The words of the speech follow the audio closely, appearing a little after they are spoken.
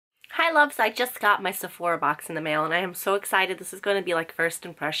Hi loves, I just got my Sephora box in the mail and I am so excited. This is going to be like first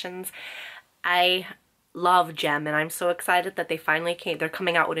impressions. I love Jem and I'm so excited that they finally they're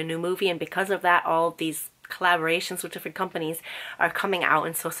coming out with a new movie, and because of that all of these collaborations with different companies are coming out,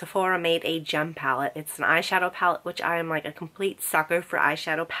 and so Sephora made a Jem palette. It's an eyeshadow palette, which I am like a complete sucker for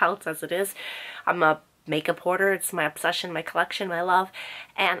eyeshadow palettes as it is. I'm a makeup hoarder. It's my obsession, my collection, my love,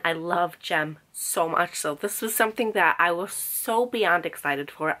 and I love Jem so much. So this was something that I was so beyond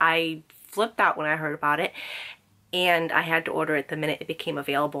excited for. I flipped out when I heard about it, and I had to order it the minute it became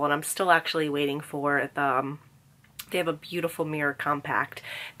available, and I'm still actually waiting for the they have a beautiful mirror compact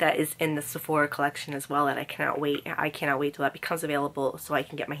that is in the Sephora collection as well that I cannot wait. I cannot wait till that becomes available so I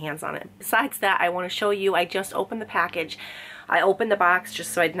can get my hands on it. Besides that, I want to show you, I just opened the package. I opened the box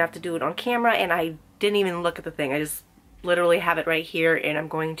just so I didn't have to do it on camera, and I didn't even look at the thing. I just literally have it right here, and I'm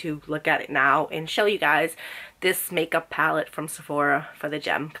going to look at it now and show you guys this makeup palette from Sephora for the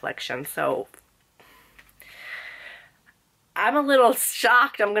Jem collection. So I'm a little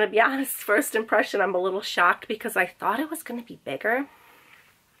shocked, I'm gonna be honest. First impression, I'm a little shocked because I thought it was gonna be bigger.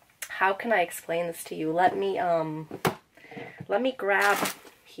 How can I explain this to you? Let me grab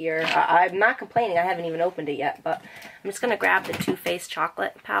here. I'm not complaining, I haven't even opened it yet, but I'm just gonna grab the Too Faced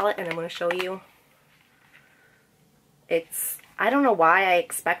chocolate palette and I'm gonna show you. It's, I don't know why I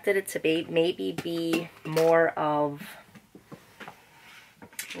expected it to be maybe be more of,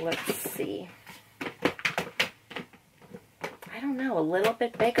 let's see, I don't know, a little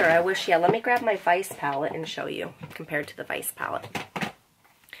bit bigger. I wish, yeah, let me grab my Vice palette and show you compared to the Vice palette.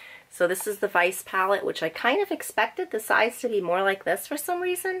 So this is the Vice palette, which I kind of expected the size to be more like this for some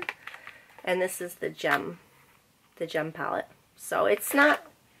reason. And this is the Jem palette. So it's not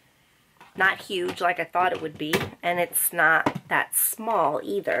huge like I thought it would be, and it's not that small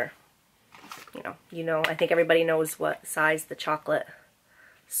either. You know, I think everybody knows what size the chocolate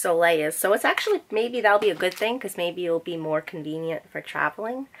Soleil is. So it's actually, maybe that'll be a good thing because maybe it'll be more convenient for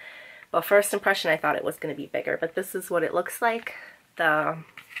traveling. But first impression, I thought it was going to be bigger. But this is what it looks like. The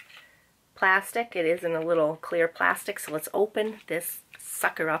plastic, it is in a little clear plastic. So let's open this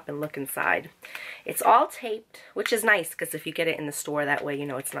sucker up and look inside. It's all taped, which is nice because if you get it in the store that way, you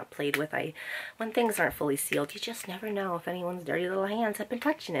know it's not played with. When things aren't fully sealed, you just never know if anyone's dirty little hands have been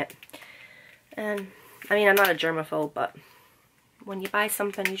touching it. And I mean, I'm not a germaphobe, but when you buy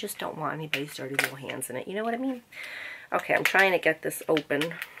something, you just don't want anybody's dirty little hands in it. You know what I mean? Okay, I'm trying to get this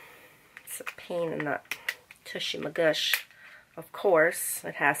open. It's a pain in the tushy magush. Of course,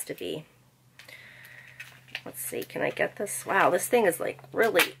 it has to be. Let's see, can I get this? Wow, this thing is like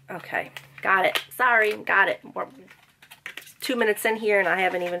really, okay. Got it. Sorry, got it. We're 2 minutes in here and I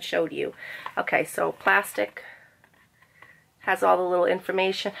haven't even showed you. Okay, so plastic has all the little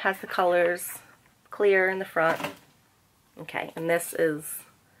information, has the colors, clear in the front. Okay, and this is,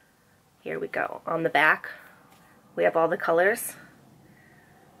 here we go. On the back, we have all the colors,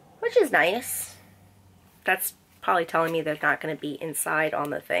 which is nice. That's probably telling me they're not going to be inside on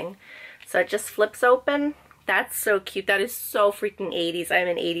the thing. So it just flips open. That's so cute. That is so freaking 80s. I'm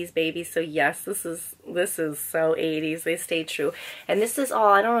an 80s baby, so yes, this is so 80s. They stay true. And this is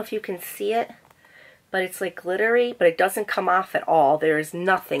all, I don't know if you can see it, but it's like glittery, but it doesn't come off at all. There is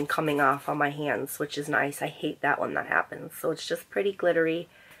nothing coming off on my hands, which is nice. I hate that when that happens. So it's just pretty glittery,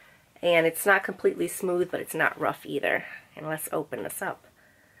 and it's not completely smooth, but it's not rough either. And let's open this up.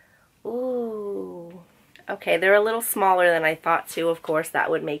 Ooh. Okay, they're a little smaller than I thought too. Of course,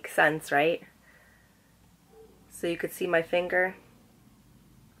 that would make sense, right? So you could see my finger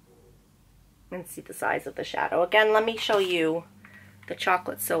and see the size of the shadow. Again, let me show you the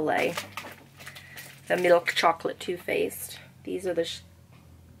Chocolate Soleil. The milk chocolate Too Faced. These are the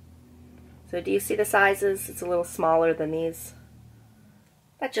so do you see the sizes? It's a little smaller than these.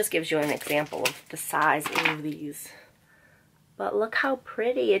 That just gives you an example of the size of these. But look how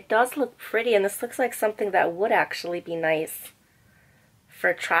pretty. It does look pretty, and this looks like something that would actually be nice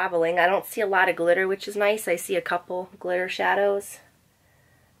for traveling. I don't see a lot of glitter, which is nice. I see a couple glitter shadows,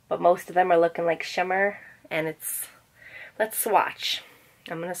 but most of them are looking like shimmer, and it's, let's swatch.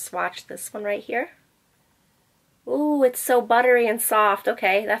 I'm going to swatch this one right here. Ooh, it's so buttery and soft.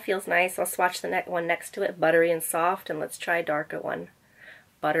 Okay, that feels nice. I'll swatch the one next to it, buttery and soft, and let's try a darker one.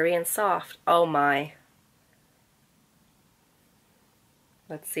 Buttery and soft. Oh my.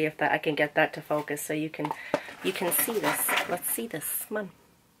 Let's see if that I can get that to focus so you can see this. Let's see this. Come on.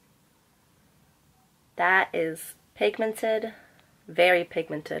 That is pigmented, very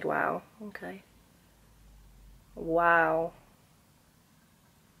pigmented. Wow. Okay. Wow.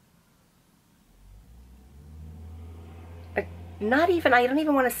 Not even, I don't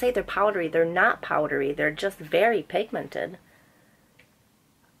even want to say they're powdery. They're not powdery. They're just very pigmented.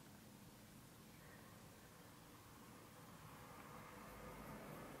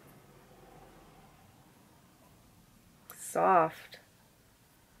 soft.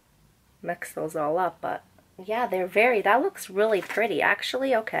 Mix those all up, but yeah, they're very, that looks really pretty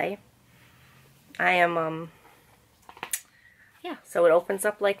actually. Okay. I am, yeah, so it opens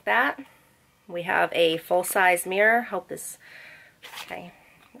up like that. We have a full-size mirror. Hope this, okay.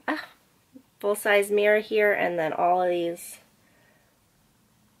 Full-size mirror here, and then all of these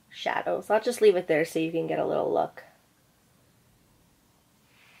shadows. I'll just leave it there so you can get a little look.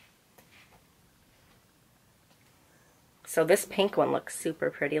 So this pink one looks super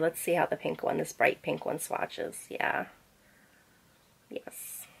pretty. Let's see how the pink one, this bright pink one swatches. Yeah.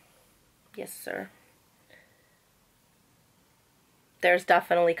 Yes. Yes, sir. There's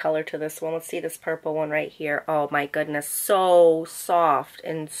definitely color to this one. Let's see this purple one right here. Oh my goodness. So soft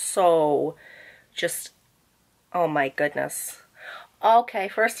and so just, oh my goodness. Okay,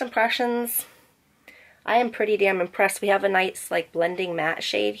 first impressions. I am pretty damn impressed. We have a nice like blending matte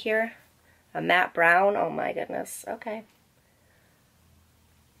shade here. A matte brown. Oh my goodness. Okay.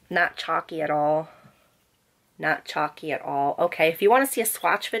 Not chalky at all. Not chalky at all. Okay, if you want to see a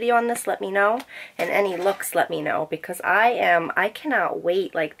swatch video on this, let me know. And any looks, let me know. Because I cannot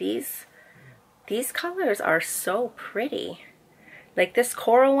wait. Like these colors are so pretty. Like this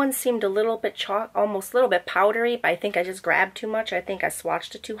coral one seemed a little bit almost a little bit powdery, but I think I just grabbed too much. I think I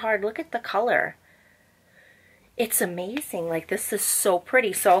swatched it too hard. Look at the color. It's amazing. Like this is so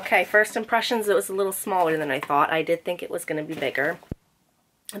pretty. So okay, first impressions, it was a little smaller than I thought. I did think it was going to be bigger.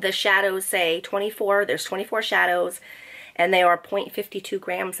 The shadows say 24, there's 24 shadows, and they are 0.52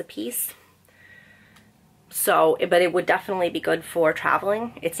 grams a piece. So, but it would definitely be good for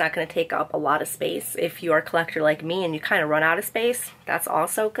traveling. It's not going to take up a lot of space. If you're a collector like me and you kind of run out of space, that's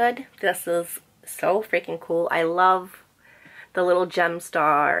also good. This is so freaking cool. I love the little gem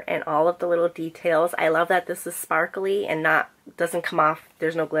star and all of the little details. I love that this is sparkly and doesn't come off,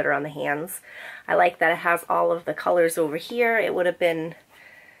 there's no glitter on the hands. I like that it has all of the colors over here. It would have been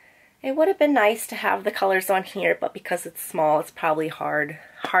nice to have the colors on here, but because it's small, it's probably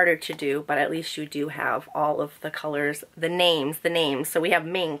harder to do, but at least you do have all of the colors, the names. So we have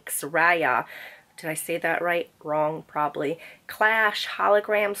Minx, Raya, did I say that right? Wrong, probably. Clash,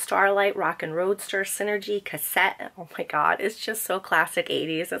 Hologram, Starlight, Rockin' Roadster, Synergy, Cassette. Oh my god, it's just so classic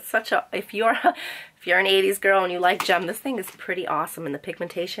 80s. It's such a, if you're an 80s girl and you like gem, this thing is pretty awesome, and the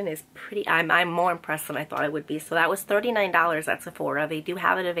pigmentation is pretty, I'm more impressed than I thought it would be. So that was $39 at Sephora. They do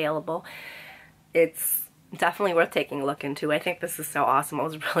have it available. It's definitely worth taking a look into. I think this is so awesome. I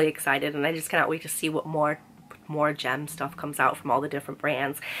was really excited, and I just cannot wait to see what more gem stuff comes out from all the different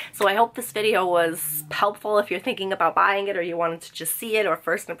brands. So I hope this video was helpful if you're thinking about buying it or you wanted to just see it, or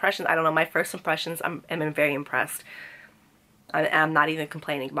first impressions. I don't know, my first impressions, I'm very impressed. I'm not even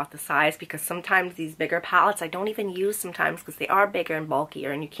complaining about the size, because sometimes these bigger palettes I don't even use sometimes because they are bigger and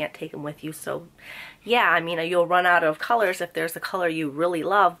bulkier and you can't take them with you. So yeah, I mean, you'll run out of colors if there's a color you really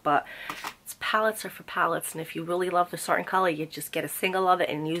love, but palettes are for palettes, and if you really love a certain color, you just get a single of it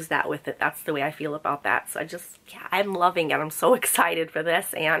and use that with it. That's the way I feel about that. So yeah, I'm loving it. I'm so excited for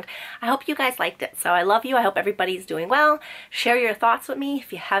this, and I hope you guys liked it. So I love you. I hope everybody's doing well. Share your thoughts with me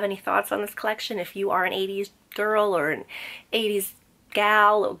if you have any thoughts on this collection. If you are an 80s girl or an 80s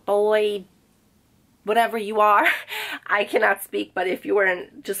gal or boy, whatever you are, I cannot speak, but if you were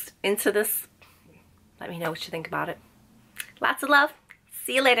just into this, let me know what you think about it. Lots of love.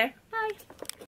 See you later. Bye.